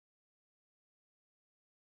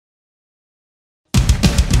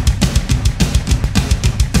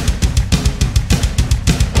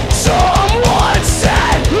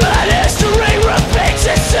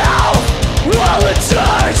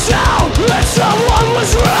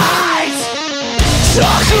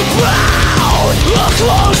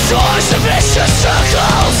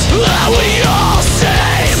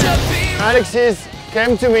Alexis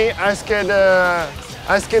came to me, asked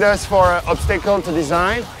us for an obstacle to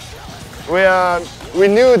design. We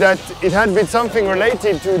knew that it had been something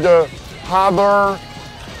related to the harbour,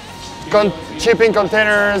 shipping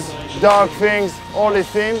containers, dock things, all these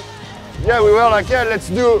things. Yeah, we were like, yeah, let's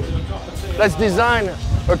design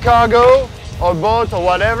a cargo or boat or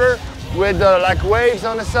whatever with like waves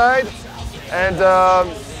on the side, and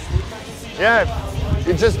yeah,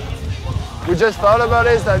 we just thought about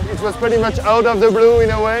it. That it was pretty much out of the blue in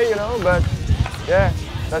a way, you know. But yeah,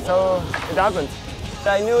 that's how it happened.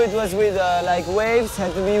 I knew it was with like waves,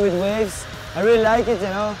 had to be with waves. I really like it, you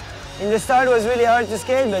know. In the start it was really hard to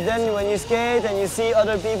skate, but then when you skate and you see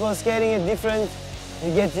other people skating it different,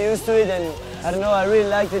 you get used to it, and I don't know, I really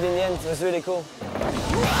liked it in the end. It was really cool.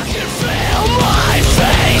 I can feel my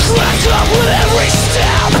face crack up with every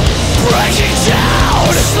step, breaking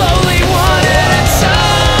down slowly one at a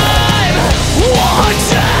time. One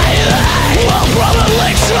day they will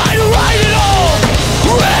probably try to write it all.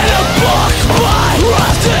 Read a book, but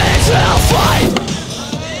wrapped in hellfire.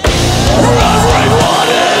 Everyone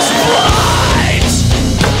is blind.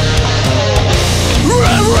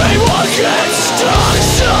 Everyone gets stuck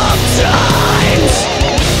sometimes.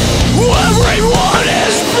 Everyone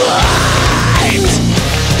is blind.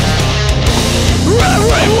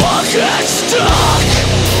 Everyone gets stuck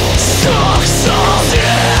sometimes.